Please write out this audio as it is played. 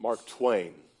Mark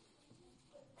Twain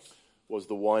was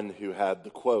the one who had the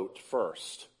quote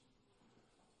first.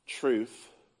 Truth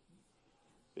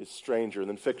is stranger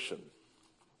than fiction.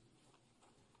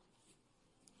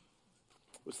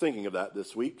 I was thinking of that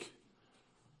this week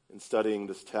in studying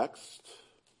this text.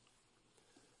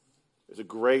 There's a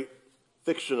great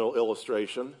fictional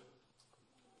illustration.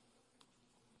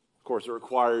 Of course, it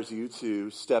requires you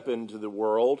to step into the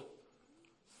world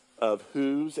of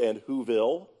who's and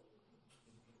whoville,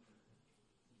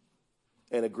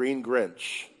 and a green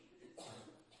Grinch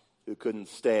who couldn't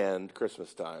stand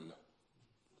Christmas time.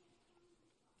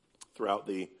 Throughout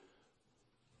the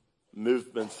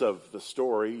movements of the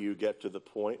story, you get to the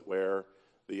point where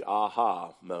the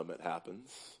aha moment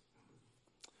happens.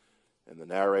 And the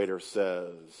narrator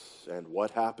says, "And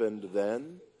what happened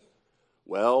then?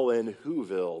 Well, in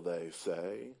Whoville, they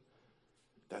say,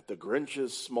 that the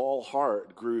Grinch's small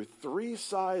heart grew 3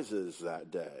 sizes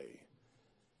that day.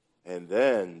 And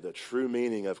then the true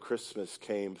meaning of Christmas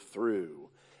came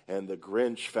through, and the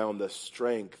Grinch found the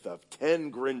strength of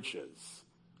 10 Grinches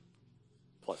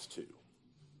plus 2.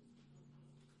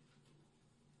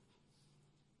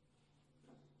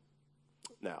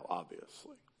 Now,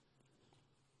 obviously,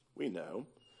 we know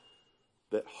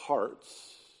that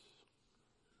hearts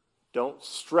don't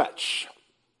stretch.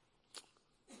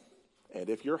 And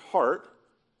if your heart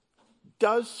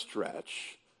does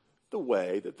stretch the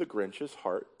way that the Grinch's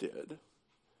heart did,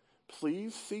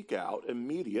 please seek out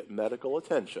immediate medical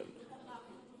attention.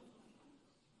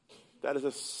 That is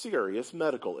a serious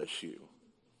medical issue.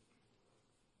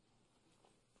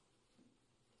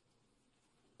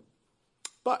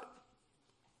 But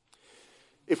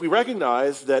if we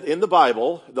recognize that in the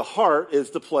Bible, the heart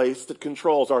is the place that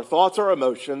controls our thoughts, our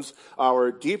emotions, our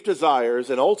deep desires,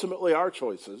 and ultimately our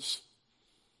choices,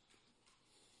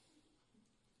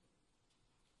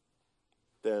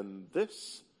 then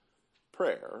this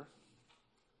prayer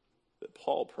that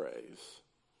Paul prays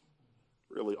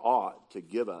really ought to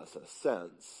give us a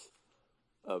sense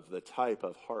of the type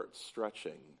of heart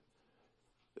stretching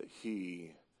that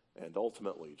he and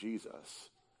ultimately Jesus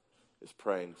is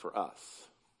praying for us.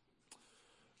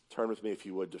 Turn with me, if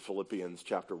you would, to Philippians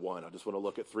chapter 1. I just want to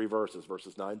look at 3 verses,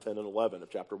 verses 9, 10, and 11 of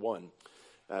chapter 1.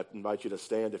 I invite you to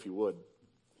stand if you would.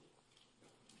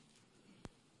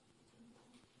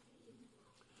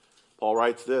 Paul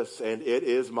writes this, "And it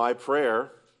is my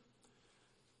prayer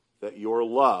that your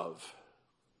love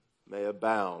may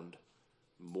abound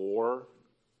more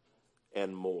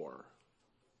and more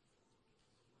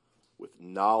with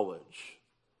knowledge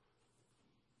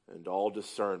and all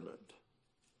discernment,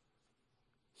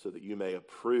 so that you may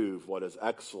approve what is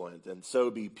excellent, and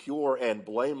so be pure and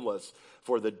blameless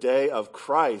for the day of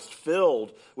Christ,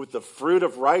 filled with the fruit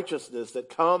of righteousness that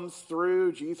comes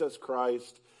through Jesus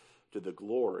Christ, to the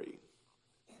glory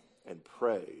and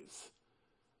praise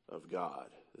of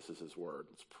God." This is his word.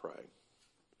 Let's pray.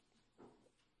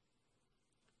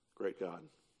 Great God,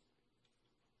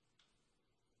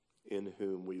 in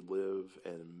whom we live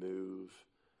and move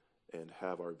and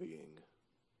have our being,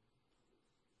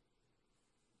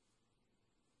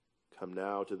 come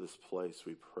now to this place,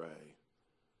 we pray,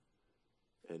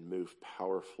 and move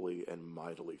powerfully and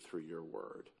mightily through your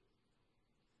word.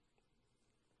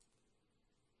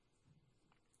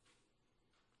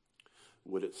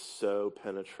 Would it so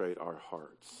penetrate our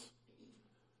hearts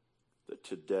that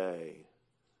today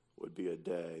would be a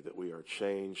day that we are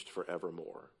changed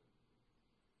forevermore,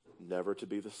 never to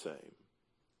be the same,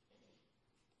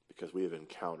 because we have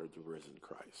encountered the risen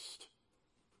Christ.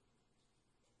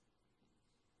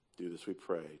 Do this, we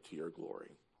pray, to your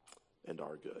glory and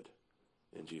our good.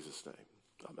 In Jesus' name,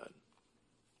 amen.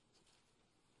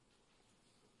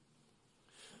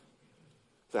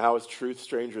 So how is truth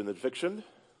stranger than fiction?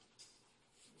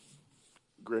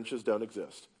 Grinches don't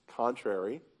exist,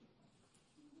 contrary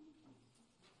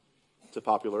to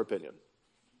popular opinion.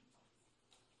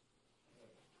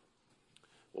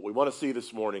 What we want to see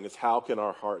this morning is how can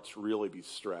our hearts really be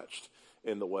stretched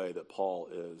in the way that Paul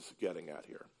is getting at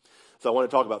here. So I want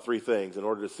to talk about 3 things. In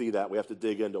order to see that, we have to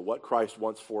dig into what Christ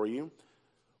wants for you,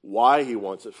 why he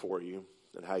wants it for you,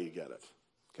 and how you get it.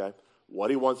 Okay?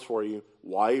 What he wants for you,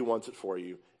 why he wants it for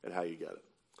you, and how you get it.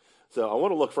 So I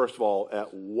want to look, first of all,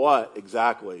 at what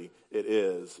exactly it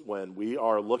is when we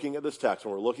are looking at this text,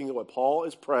 when we're looking at what Paul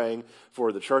is praying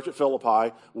for the church at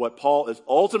Philippi, what Paul is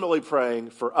ultimately praying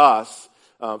for us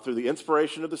through the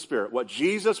inspiration of the Spirit, what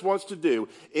Jesus wants to do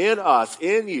in us,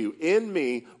 in you, in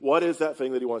me. What is that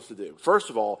thing that he wants to do? First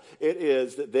of all, it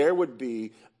is that there would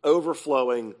be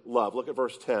overflowing love. Look at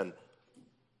verse 9,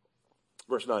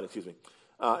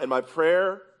 And my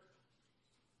prayer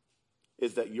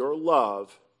is that your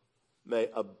love may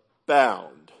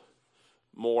abound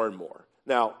more and more.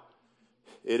 Now,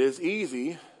 it is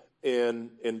easy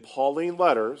in Pauline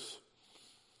letters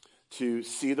to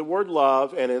see the word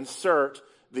love and insert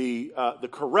the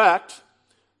correct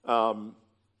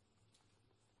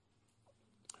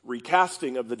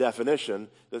recasting of the definition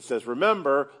that says,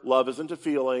 remember, love isn't a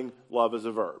feeling, love is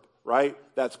a verb, right?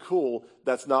 That's cool.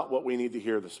 That's not what we need to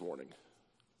hear this morning.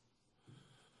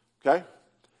 Okay?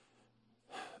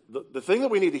 The thing that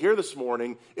we need to hear this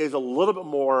morning is a little bit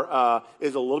more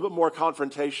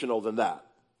confrontational than that.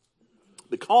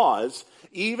 Because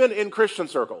even in Christian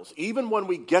circles, even when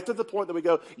we get to the point that we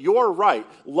go, you're right,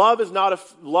 love is not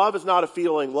a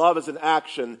feeling, love is an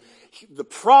action. The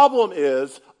problem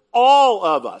is all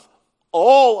of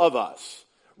us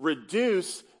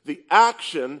reduce the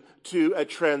action to a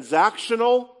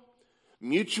transactional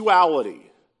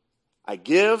mutuality. I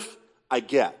give, I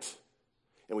get.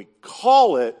 And we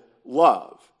call it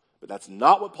love. But that's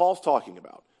not what Paul's talking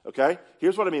about. Okay?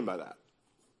 Here's what I mean by that.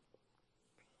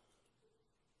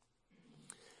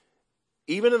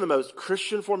 Even in the most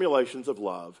Christian formulations of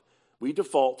love, we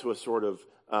default to a sort of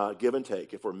give and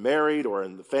take. If we're married or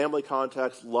in the family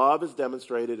context, love is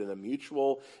demonstrated in a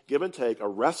mutual give and take, a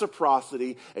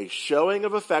reciprocity, a showing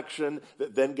of affection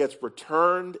that then gets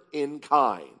returned in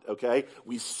kind, okay?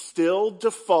 We still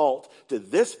default to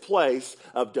this place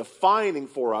of defining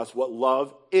for us what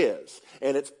love is.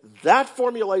 And it's that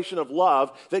formulation of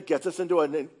love that gets us into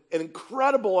an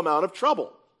incredible amount of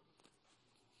trouble.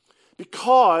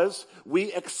 Because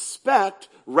we expect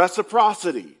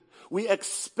reciprocity. We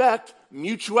expect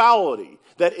mutuality.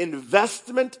 That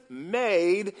investment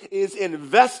made is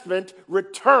investment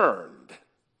returned.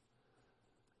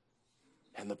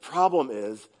 And the problem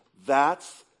is,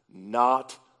 that's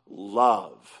not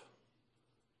love.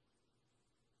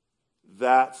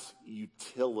 That's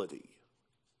utility.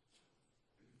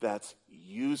 That's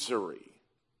usury.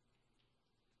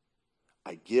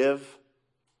 I give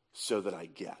so that I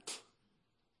get.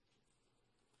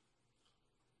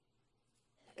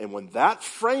 And when that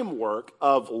framework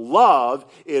of love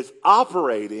is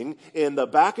operating in the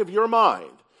back of your mind,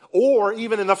 or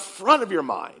even in the front of your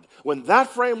mind, when that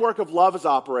framework of love is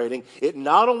operating, it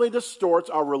not only distorts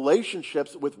our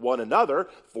relationships with one another.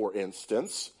 For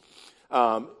instance,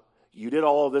 you did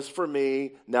all of this for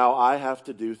me, now I have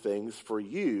to do things for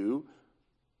you.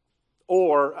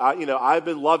 Or, I've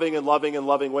been loving and loving and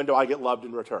loving, when do I get loved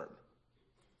in return?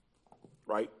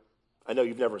 Right? I know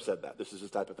you've never said that. This is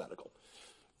just hypothetical.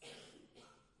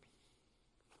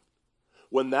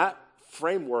 When that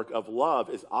framework of love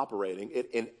is operating,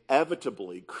 it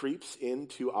inevitably creeps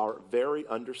into our very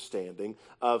understanding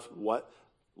of what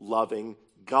loving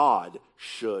God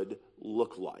should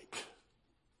look like.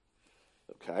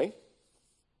 Okay?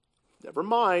 Never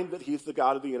mind that he's the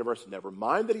God of the universe. Never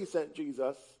mind that he sent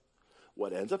Jesus.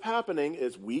 What ends up happening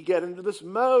is we get into this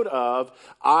mode of,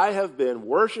 I have been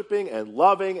worshiping and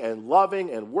loving and loving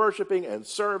and worshiping and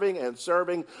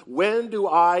serving. When do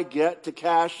I get to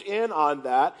cash in on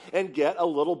that and get a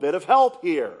little bit of help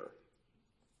here?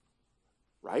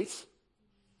 Right?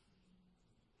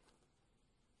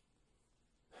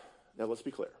 Now let's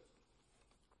be clear.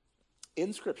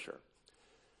 In Scripture,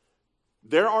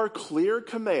 there are clear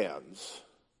commands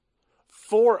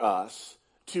for us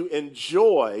to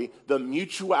enjoy the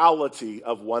mutuality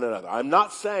of one another. I'm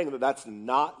not saying that that's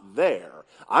not there.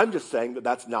 I'm just saying that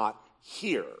that's not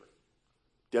here. Do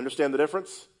you understand the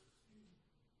difference?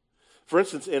 For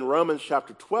instance, in Romans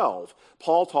chapter 12,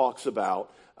 Paul talks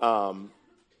about that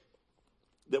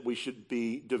we should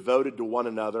be devoted to one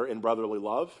another in brotherly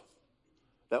love.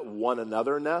 That one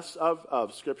anotherness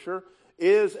of Scripture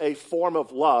is a form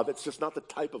of love. It's just not the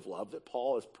type of love that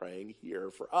Paul is praying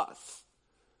here for us.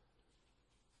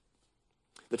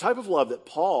 The type of love that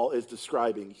Paul is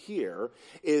describing here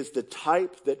is the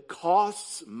type that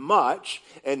costs much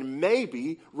and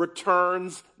maybe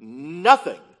returns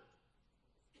nothing.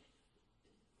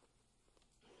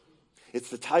 It's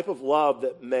the type of love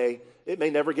that may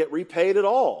never get repaid at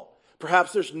all.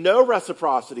 Perhaps there's no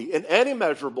reciprocity in any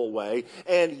measurable way,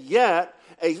 and yet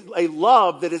a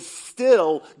love that is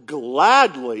still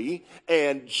gladly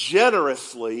and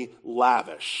generously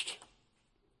lavished.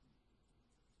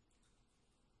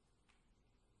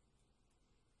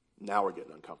 Now we're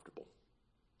getting uncomfortable.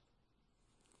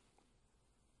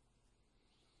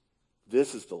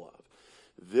 This is the love.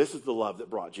 This is the love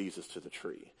that brought Jesus to the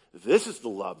tree. This is the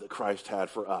love that Christ had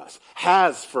for us,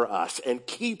 has for us, and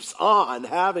keeps on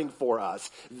having for us.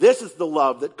 This is the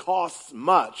love that costs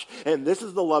much. And this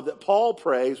is the love that Paul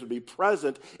prays would be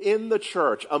present in the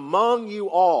church, among you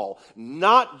all,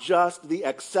 not just the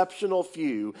exceptional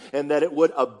few, and that it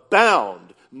would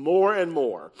abound more and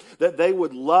more, that they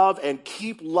would love and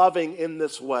keep loving in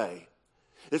this way.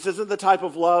 This isn't the type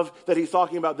of love that he's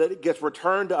talking about that gets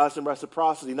returned to us in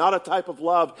reciprocity, not a type of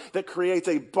love that creates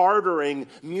a bartering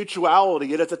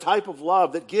mutuality. It is a type of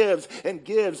love that gives and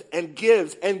gives and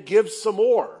gives and gives some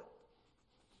more.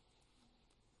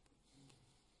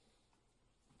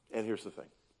 And here's the thing.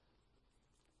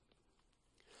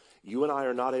 You and I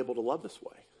are not able to love this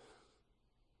way.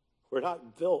 We're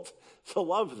not built to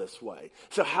love this way.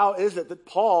 So how is it that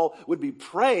Paul would be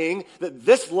praying that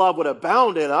this love would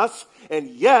abound in us, and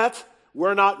yet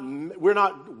we're not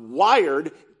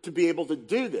wired to be able to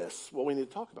do this? Well, we need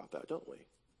to talk about that, don't we?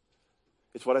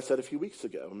 It's what I said a few weeks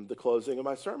ago in the closing of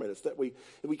my sermon. It's that we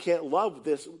can't love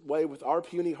this way with our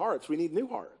puny hearts. We need new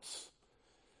hearts.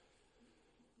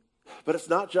 But it's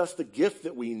not just the gift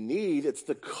that we need, it's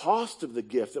the cost of the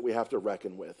gift that we have to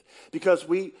reckon with. Because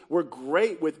we're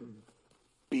great with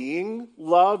being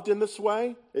loved in this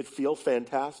way. It feels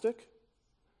fantastic.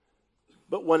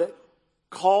 But when it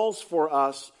calls for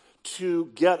us to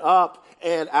get up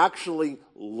and actually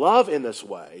love in this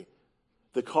way,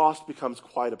 the cost becomes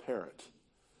quite apparent.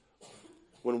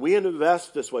 When we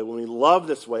invest this way, when we love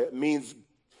this way, it means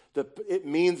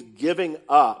giving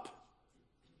up.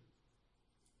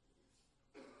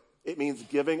 It means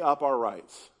giving up our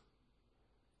rights.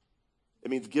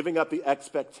 It means giving up the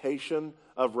expectation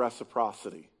of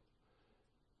reciprocity.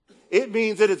 It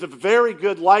means it is a very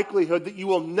good likelihood that you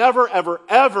will never, ever,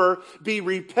 ever be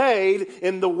repaid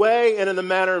in the way and in the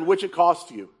manner in which it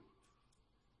cost you.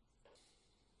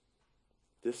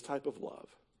 This type of love,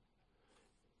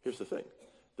 here's the thing,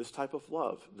 this type of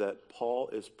love that Paul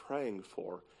is praying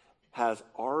for has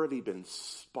already been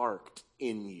sparked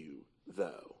in you,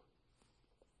 though.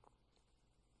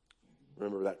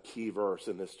 Remember that key verse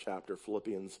in this chapter,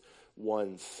 Philippians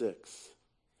 1:6.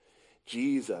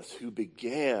 Jesus, who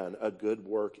began a good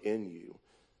work in you,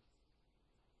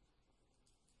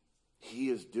 he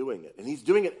is doing it. And he's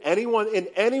doing it in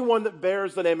anyone that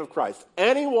bears the name of Christ.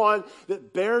 Anyone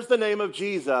that bears the name of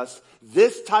Jesus,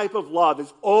 this type of love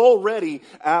is already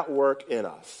at work in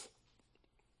us.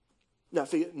 Now,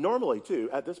 see, normally, too,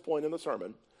 at this point in the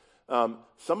sermon,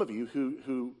 some of you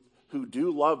who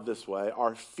do love this way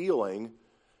are feeling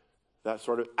that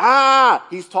sort of,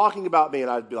 he's talking about me.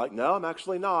 And I'd be like, no, I'm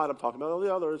actually not. I'm talking about all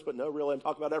the others, but no, really, I'm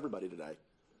talking about everybody today.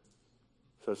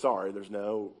 So sorry, there's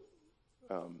no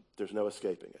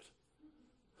escaping it.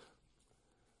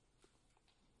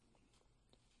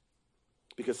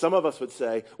 Because some of us would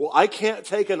say, well, I can't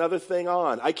take another thing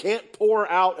on. I can't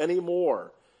pour out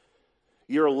anymore.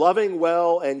 You're loving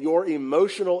well and your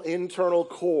emotional internal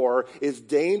core is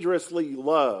dangerously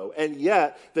low. And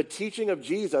yet, the teaching of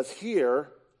Jesus here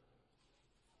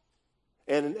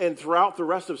and throughout the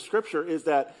rest of Scripture is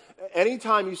that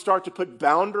anytime you start to put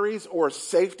boundaries or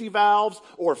safety valves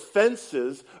or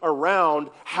fences around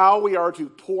how we are to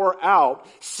pour out,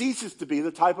 ceases to be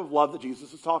the type of love that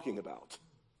Jesus is talking about.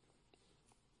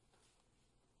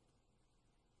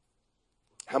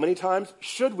 How many times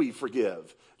should we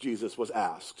forgive? Jesus was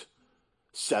asked.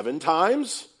 7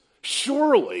 times?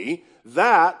 Surely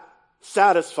that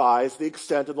satisfies the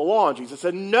extent of the law. And Jesus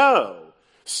said, no,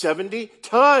 70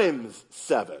 times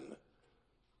 7.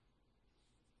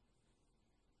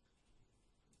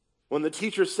 When the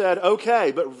teacher said,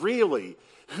 okay, but really,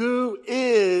 who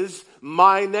is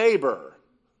my neighbor?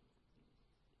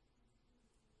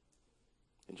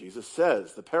 And Jesus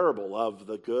says the parable of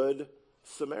the Good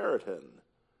Samaritan.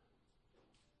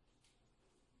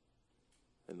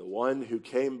 And the one who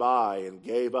came by and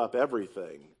gave up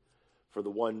everything for the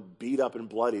one beat up and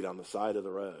bloodied on the side of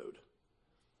the road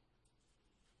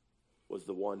was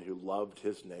the one who loved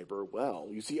his neighbor well.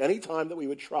 You see, anytime that we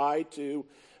would try to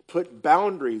put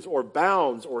boundaries or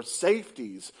bounds or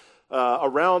safeties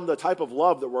around the type of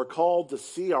love that we're called to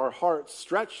see our hearts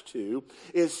stretched to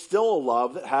is still a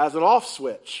love that has an off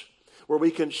switch where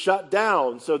we can shut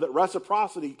down so that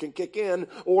reciprocity can kick in,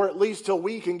 or at least till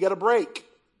we can get a break.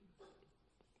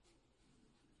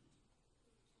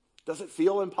 Does it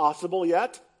feel impossible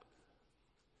yet?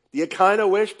 Do you kind of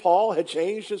wish Paul had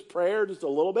changed his prayer just a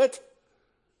little bit?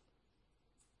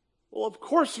 Well, of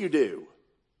course you do.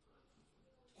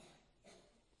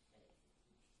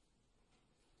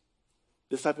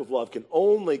 This type of love can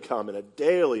only come in a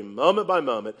daily, moment by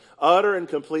moment, utter and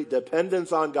complete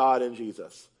dependence on God and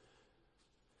Jesus.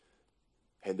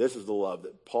 And this is the love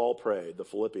that Paul prayed the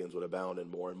Philippians would abound in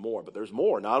more and more. But there's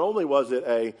more. Not only was it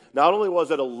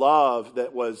a love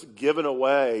that was given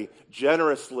away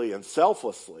generously and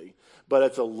selflessly, but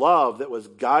it's a love that was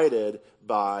guided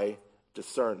by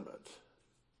discernment.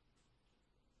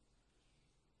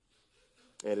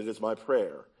 And it is my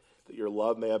prayer that your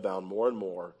love may abound more and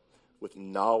more with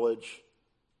knowledge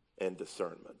and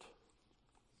discernment.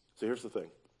 So here's the thing.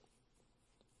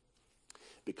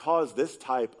 Because this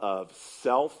type of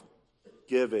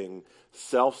self-giving,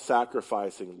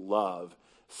 self-sacrificing love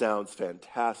sounds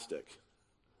fantastic,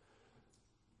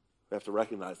 we have to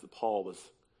recognize that Paul was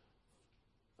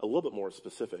a little bit more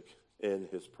specific in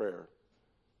his prayer.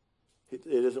 It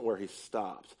isn't where he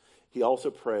stopped. He also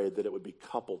prayed that it would be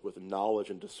coupled with knowledge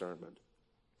and discernment.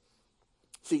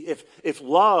 See, if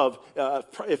love,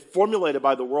 if formulated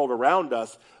by the world around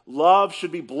us, love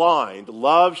should be blind,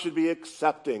 love should be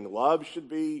accepting, love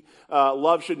should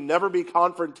never be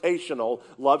confrontational,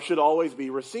 love should always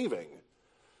be receiving.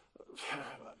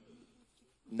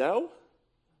 No?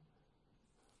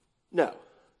 No.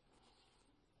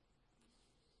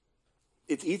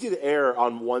 It's easy to err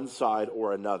on one side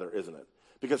or another, isn't it?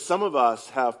 Because some of us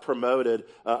have promoted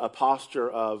a posture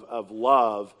of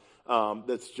love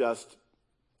that's just,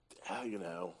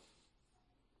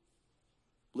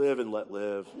 live and let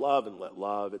live, love and let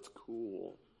love, it's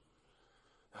cool.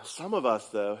 Now, some of us,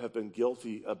 though, have been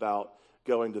guilty about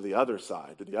going to the other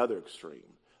side, to the other extreme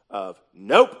of,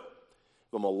 nope,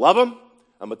 if I'm going to love them,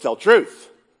 I'm going to tell truth,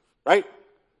 right?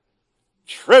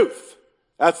 Truth.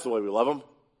 That's the way we love them.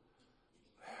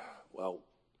 Well,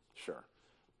 sure.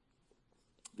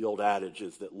 The old adage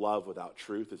is that love without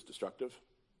truth is destructive.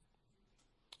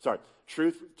 Sorry,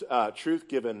 truth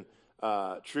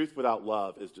without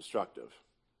love is destructive.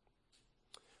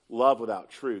 Love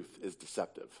without truth is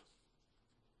deceptive.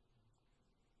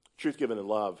 Truth given in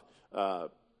love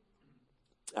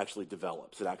actually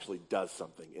develops. It actually does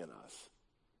something in us.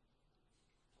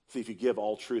 See, if you give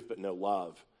all truth but no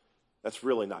love, that's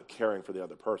really not caring for the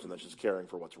other person. That's just caring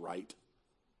for what's right.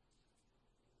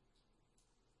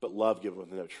 But love given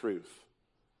with no truth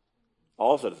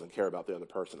also doesn't care about the other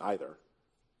person either.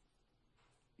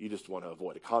 You just want to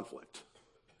avoid a conflict.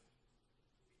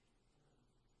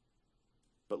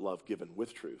 But love given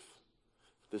with truth,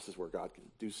 this is where God can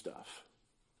do stuff.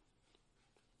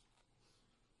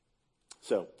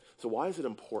 So why is it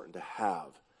important to have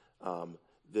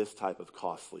this type of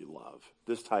costly love?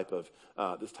 This type of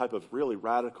really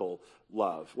radical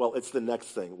love? Well, it's the next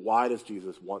thing. Why does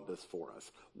Jesus want this for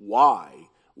us? Why?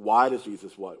 Why does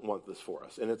Jesus want this for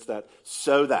us? And it's that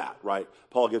so that, right?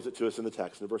 Paul gives it to us in the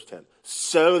text in verse 10.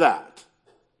 So that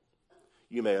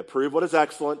you may approve what is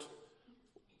excellent,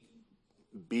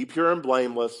 be pure and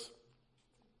blameless,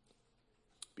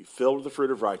 be filled with the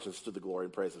fruit of righteousness to the glory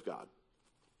and praise of God.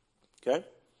 Okay?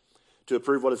 To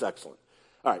approve what is excellent.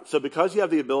 All right, so because you have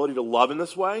the ability to love in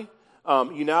this way,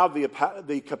 you now have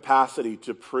the capacity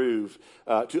to approve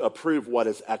what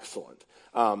is excellent.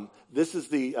 This is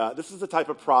the type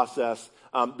of process.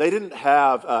 They didn't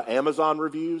have Amazon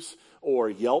reviews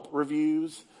or Yelp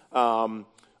reviews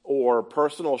or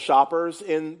personal shoppers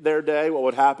in their day. What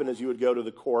would happen is you would go to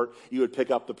the court, you would pick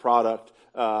up the product,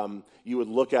 you would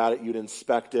look at it, you'd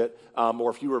inspect it, or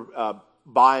if you were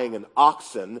buying an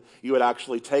oxen, you would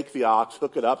actually take the ox,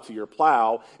 hook it up to your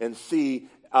plow, and see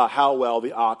how well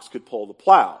the ox could pull the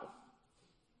plow.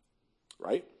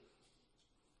 Right?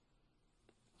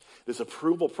 This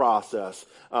approval process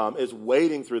is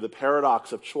wading through the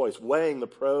paradox of choice, weighing the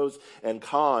pros and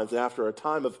cons, and after a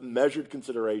time of measured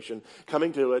consideration,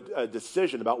 coming to a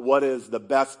decision about what is the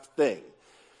best thing.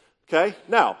 Okay?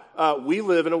 Now, we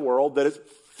live in a world that is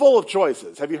full of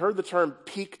choices. Have you heard the term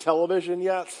peak television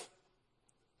yet?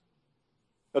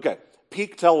 Okay,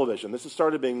 peak television. This has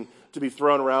started to be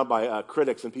thrown around by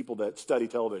critics and people that study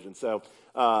television. So,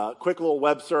 quick little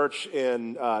web search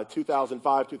in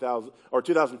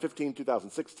 2015,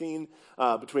 2016,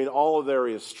 between all of the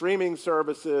various streaming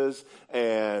services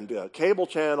and cable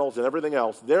channels and everything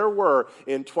else, there were,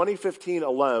 in 2015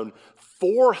 alone,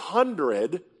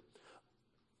 400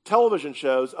 television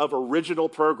shows of original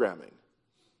programming.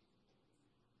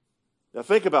 Now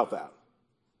think about that.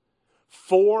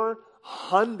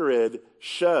 400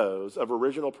 shows of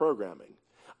original programming.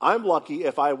 I'm lucky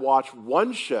if I watch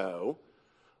one show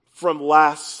from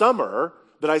last summer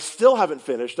that I still haven't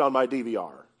finished on my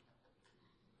DVR.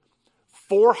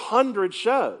 400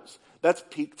 shows. That's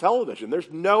peak television. There's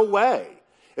no way.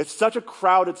 It's such a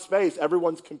crowded space.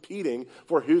 Everyone's competing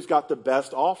for who's got the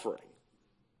best offering.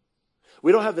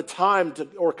 We don't have the time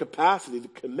or capacity to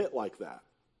commit like that.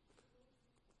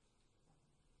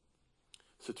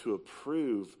 So to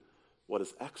approve what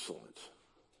is excellent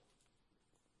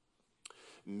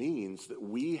means that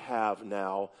we have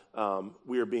now,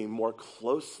 we are being more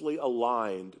closely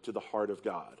aligned to the heart of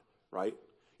God, right?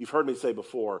 You've heard me say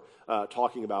before,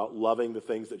 talking about loving the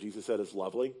things that Jesus said is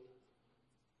lovely.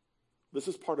 This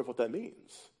is part of what that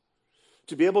means.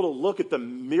 to be able to look at the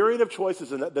myriad of choices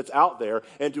that's out there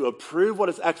and to approve what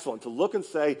is excellent, to look and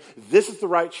say, this is the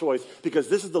right choice because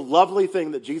this is the lovely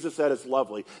thing that Jesus said is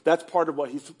lovely. That's part of what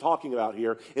he's talking about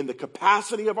here in the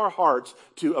capacity of our hearts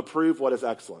to approve what is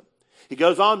excellent. He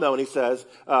goes on, though, and he says,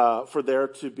 for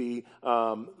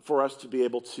us to be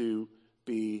able to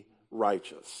be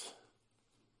righteous.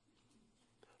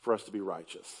 For us to be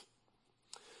righteous.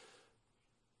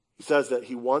 He says that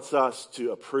he wants us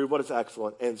to approve what is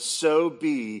excellent and so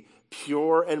be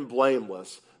pure and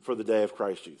blameless for the day of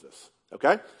Christ Jesus.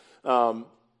 Okay?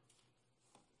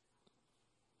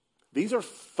 These are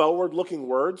forward-looking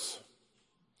words,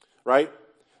 right?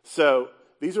 So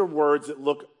these are words that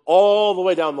look all the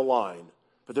way down the line.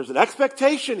 But there's an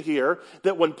expectation here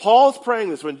that when Paul is praying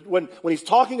this, when he's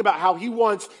talking about how he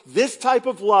wants this type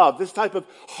of love, this type of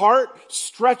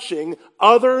heart-stretching,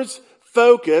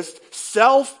 others-focused,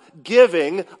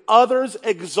 self-giving,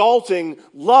 others-exalting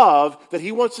love that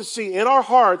he wants to see in our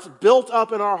hearts, built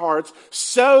up in our hearts,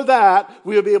 so that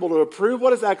we will be able to approve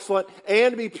what is excellent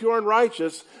and be pure and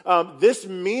righteous. This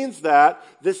means that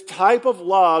this type of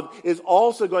love is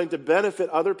also going to benefit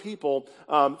other people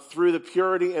through the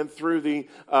purity and through the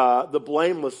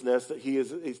blamelessness that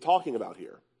he's talking about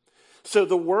here. So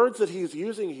the words that he's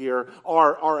using here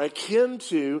are akin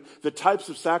to the types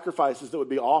of sacrifices that would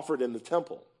be offered in the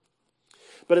temple.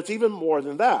 But it's even more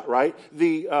than that, right?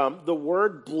 The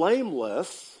word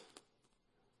blameless,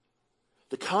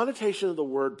 the connotation of the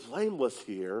word blameless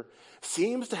here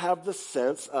seems to have the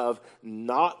sense of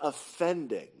not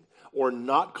offending or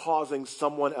not causing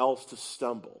someone else to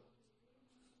stumble,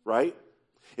 right?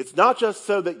 It's not just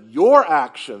so that your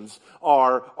actions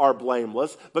are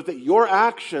blameless, but that your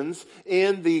actions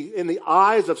in the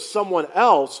eyes of someone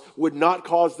else would not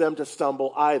cause them to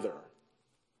stumble either.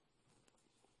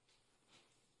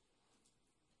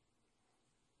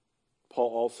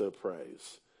 Paul also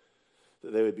prays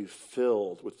that they would be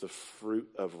filled with the fruit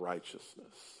of righteousness.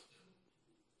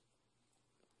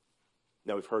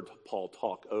 Now, we've heard Paul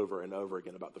talk over and over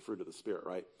again about the fruit of the Spirit,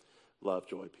 right? Love,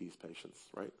 joy, peace, patience,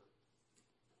 right?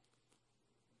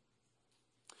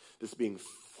 This being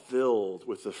filled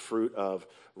with the fruit of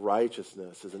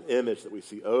righteousness is an image that we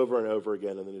see over and over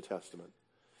again in the New Testament.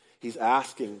 He's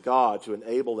asking God to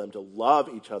enable them to love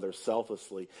each other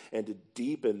selflessly and to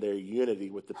deepen their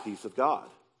unity with the peace of God.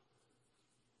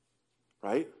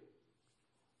 Right?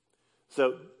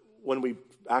 So when we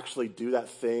actually do that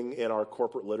thing in our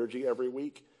corporate liturgy every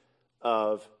week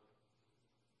of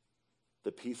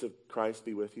the peace of Christ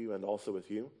be with you and also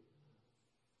with you,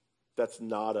 that's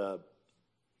not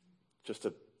just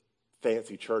a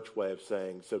fancy church way of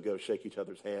saying, so go shake each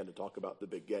other's hand and talk about the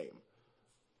big game.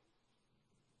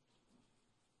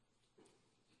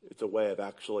 It's a way of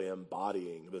actually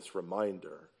embodying this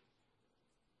reminder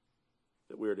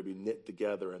that we are to be knit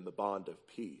together in the bond of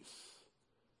peace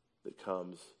that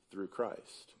comes through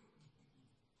Christ.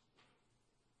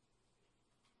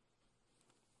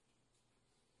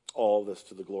 All this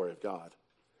to the glory of God.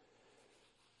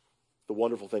 The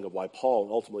wonderful thing of why Paul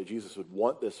and ultimately Jesus would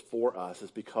want this for us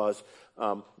is because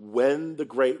when the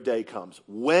great day comes,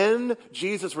 when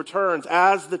Jesus returns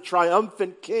as the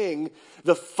triumphant king,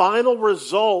 the final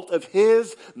result of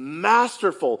his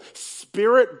masterful,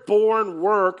 spirit-born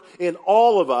work in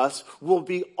all of us will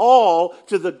be all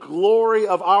to the glory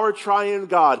of our triune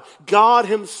God. God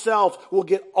himself will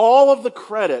get all of the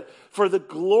credit for the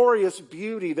glorious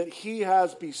beauty that he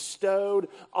has bestowed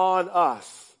on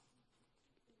us.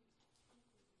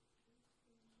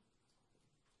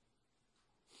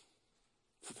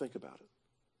 So think about it.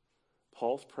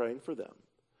 Paul's praying for them.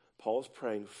 Paul's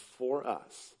praying for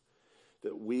us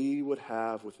that we would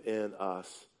have within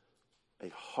us a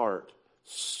heart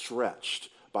stretched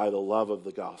by the love of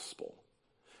the gospel.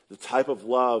 The type of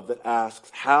love that asks,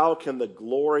 how can the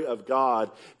glory of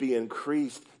God be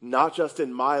increased not just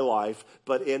in my life,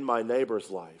 but in my neighbor's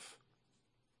life?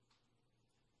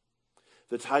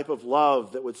 The type of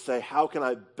love that would say, how can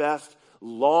I best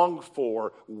long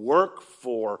for, work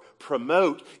for,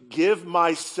 promote, give of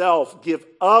myself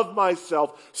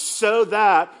so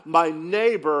that my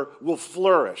neighbor will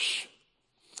flourish.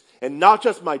 And not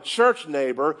just my church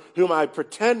neighbor whom I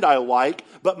pretend I like,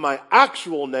 but my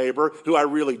actual neighbor who I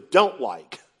really don't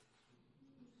like.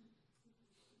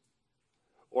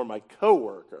 Or my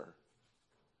coworker.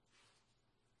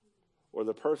 Or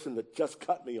the person that just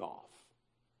cut me off.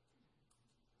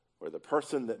 Or the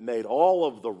person that made all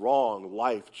of the wrong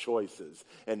life choices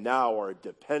and now are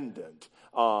dependent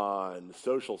on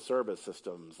social service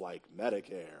systems like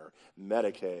Medicare,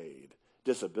 Medicaid,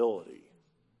 disability.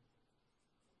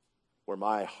 Where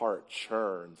my heart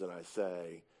churns and I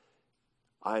say,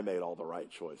 I made all the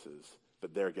right choices.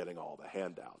 but they're getting all the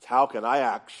handouts. How can I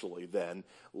actually then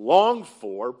long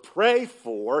for, pray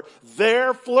for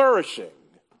their flourishing,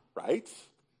 right?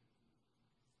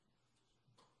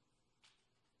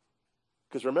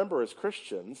 Because remember, as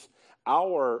Christians,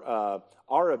 our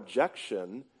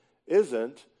objection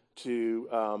isn't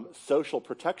to social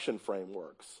protection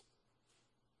frameworks.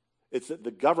 It's that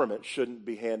the government shouldn't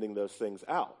be handing those things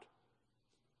out.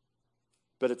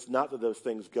 But it's not that those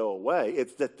things go away.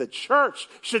 It's that the church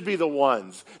should be the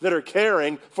ones that are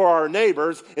caring for our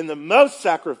neighbors in the most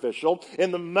sacrificial,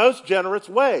 in the most generous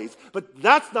ways. But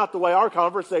that's not the way our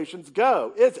conversations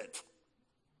go, is it?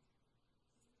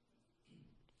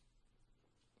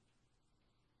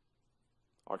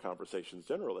 Our conversations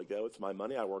generally go, it's my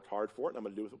money, I worked hard for it, and I'm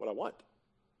going to do with it what I want.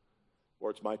 Or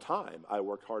it's my time, I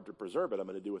worked hard to preserve it, I'm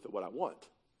going to do with it what I want.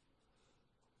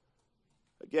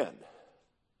 Again,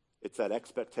 it's that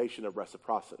expectation of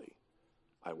reciprocity.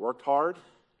 I worked hard,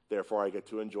 therefore I get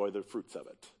to enjoy the fruits of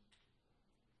it.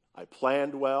 I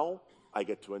planned well, I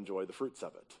get to enjoy the fruits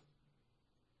of it.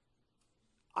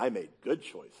 I made good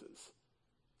choices,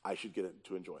 I should get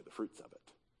to enjoy the fruits of it.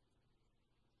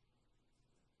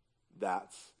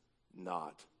 That's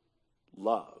not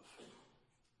love,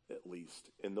 at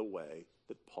least in the way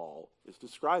that Paul is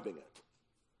describing it.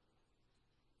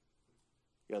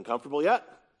 You uncomfortable yet?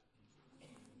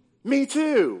 Me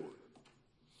too.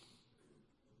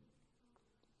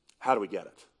 How do we get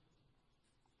it?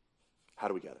 How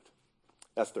do we get it?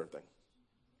 That's the third thing.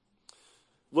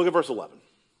 Look at verse 11.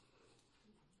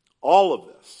 All of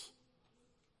this,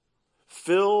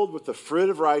 filled with the fruit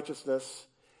of righteousness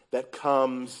that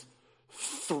comes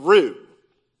through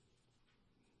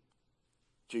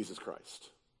Jesus Christ.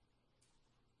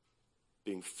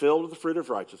 Being filled with the fruit of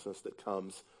righteousness that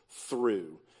comes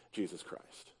through Jesus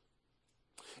Christ.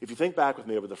 If you think back with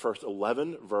me over the first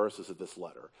 11 verses of this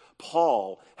letter,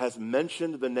 Paul has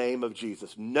mentioned the name of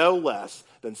Jesus no less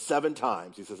than 7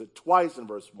 times. He says it twice in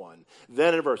verse 1,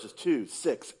 then in verses 2,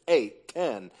 6, 8,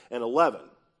 10, and 11.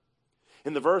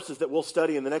 In the verses that we'll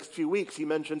study in the next few weeks, he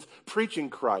mentions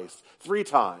preaching Christ 3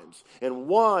 times. In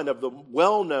one of the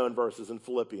well-known verses in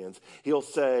Philippians, he'll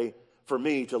say, for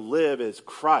me to live is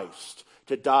Christ,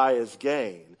 to die is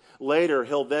gain. Later,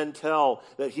 he'll then tell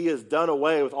that he has done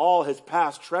away with all his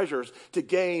past treasures to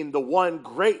gain the one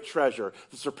great treasure,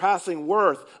 the surpassing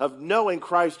worth of knowing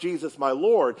Christ Jesus my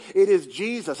Lord. It is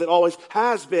Jesus. It always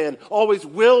has been, always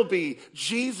will be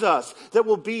Jesus that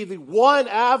will be the one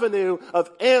avenue of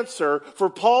answer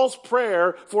for Paul's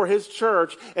prayer for his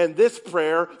church and this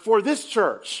prayer for this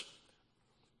church.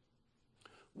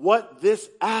 What this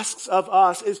asks of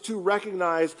us is to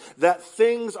recognize that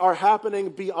things are happening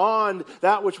beyond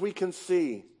that which we can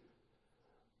see.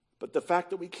 But the fact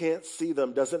that we can't see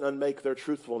them doesn't unmake their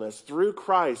truthfulness. Through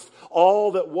Christ,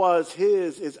 all that was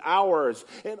his is ours,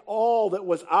 and all that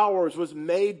was ours was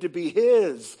made to be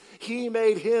his. He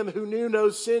made him who knew no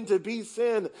sin to be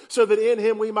sin, so that in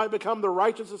him we might become the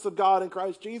righteousness of God in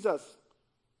Christ Jesus.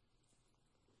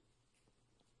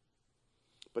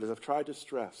 But as I've tried to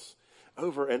stress,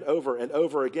 over and over and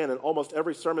over again in almost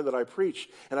every sermon that I preach.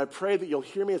 And I pray that you'll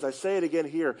hear me as I say it again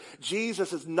here.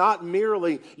 Jesus is not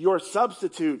merely your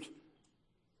substitute,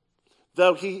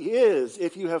 though he is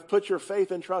if you have put your faith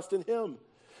and trust in him.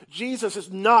 Jesus is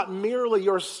not merely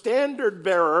your standard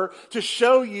bearer to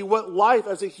show you what life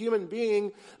as a human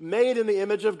being made in the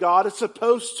image of God is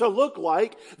supposed to look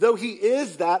like, though he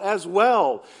is that as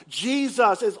well.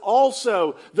 Jesus is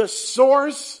also the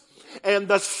source and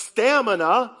the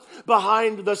stamina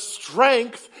behind the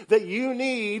strength that you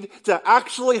need to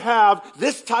actually have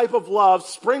this type of love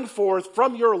spring forth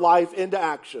from your life into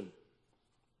action.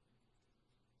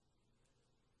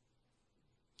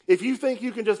 If you think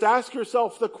you can just ask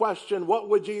yourself the question, what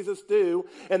would Jesus do?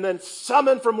 And then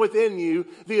summon from within you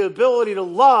the ability to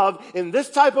love in this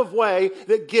type of way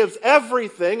that gives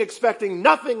everything, expecting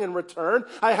nothing in return,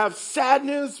 I have sad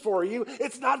news for you.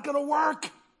 It's not going to work.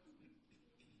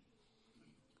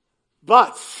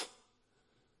 But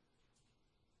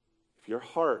if your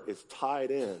heart is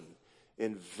tied in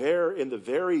the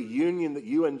very union that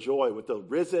you enjoy with the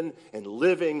risen and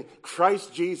living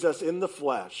Christ Jesus in the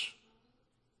flesh,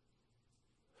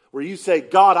 where you say,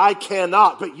 God, I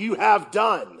cannot, but you have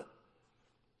done.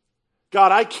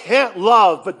 God, I can't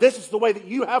love, but this is the way that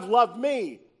you have loved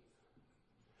me.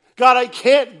 God, I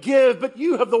can't give, but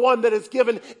you have the one that has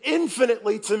given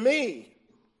infinitely to me.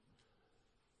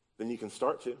 Then you can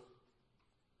start to.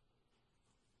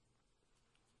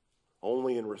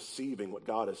 Only in receiving what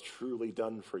God has truly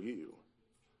done for you.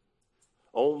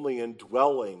 Only in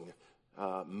dwelling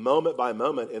moment by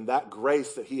moment in that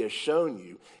grace that he has shown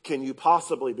you, can you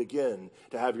possibly begin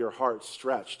to have your heart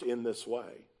stretched in this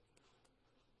way?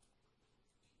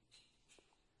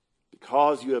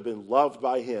 Because you have been loved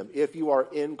by him, if you are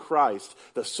in Christ,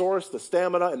 the source, the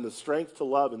stamina, and the strength to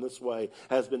love in this way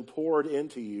has been poured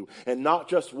into you. And not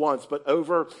just once, but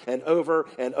over and over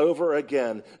and over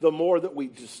again. The more that we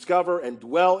discover and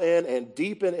dwell in and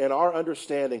deepen in our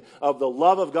understanding of the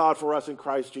love of God for us in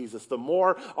Christ Jesus, the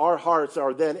more our hearts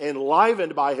are then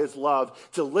enlivened by his love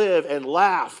to live and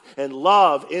laugh and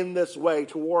love in this way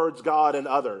towards God and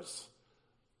others.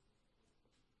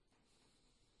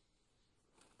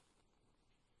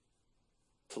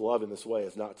 To love in this way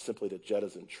is not simply to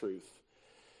jettison truth,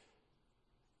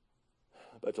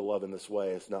 but to love in this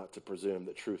way is not to presume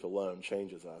that truth alone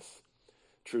changes us.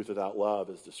 Truth without love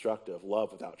is destructive.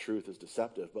 Love without truth is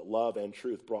deceptive. But love and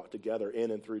truth brought together in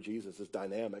and through Jesus is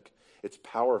dynamic. It's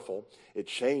powerful. It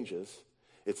changes.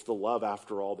 It's the love,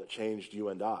 after all, that changed you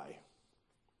and I.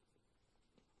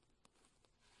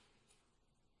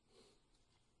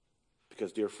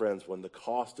 Because, dear friends, when the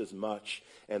cost is much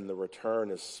and the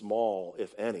return is small,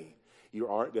 if any, you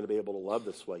aren't going to be able to love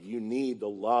this way. You need the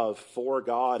love for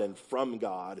God and from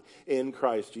God in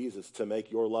Christ Jesus to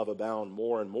make your love abound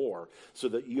more and more so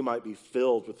that you might be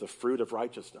filled with the fruit of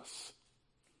righteousness.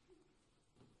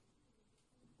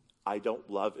 I don't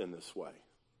love in this way.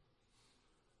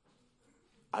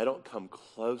 I don't come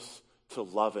close to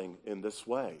loving in this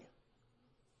way.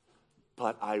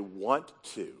 But I want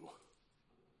to.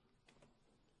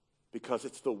 Because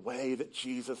it's the way that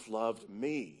Jesus loved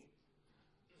me.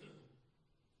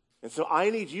 And so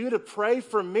I need you to pray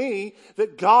for me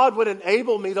that God would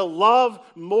enable me to love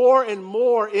more and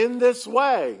more in this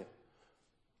way.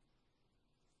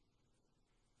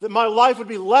 That my life would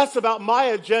be less about my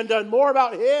agenda and more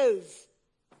about his.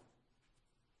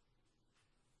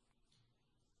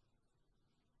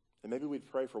 And maybe we'd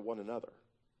pray for one another.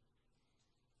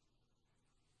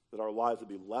 That our lives would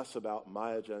be less about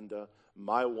my agenda,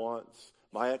 my wants,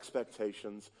 my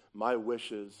expectations, my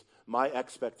wishes, my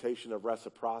expectation of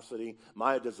reciprocity,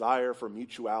 my desire for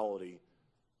mutuality.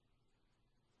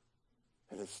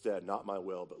 And instead, not my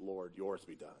will, but Lord, yours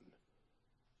be done.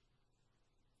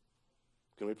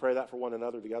 Can we pray that for one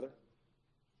another together?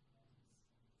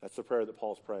 That's the prayer that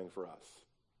Paul's praying for us.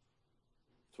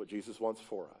 It's what Jesus wants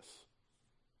for us.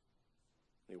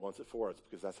 And he wants it for us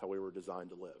because that's how we were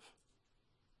designed to live.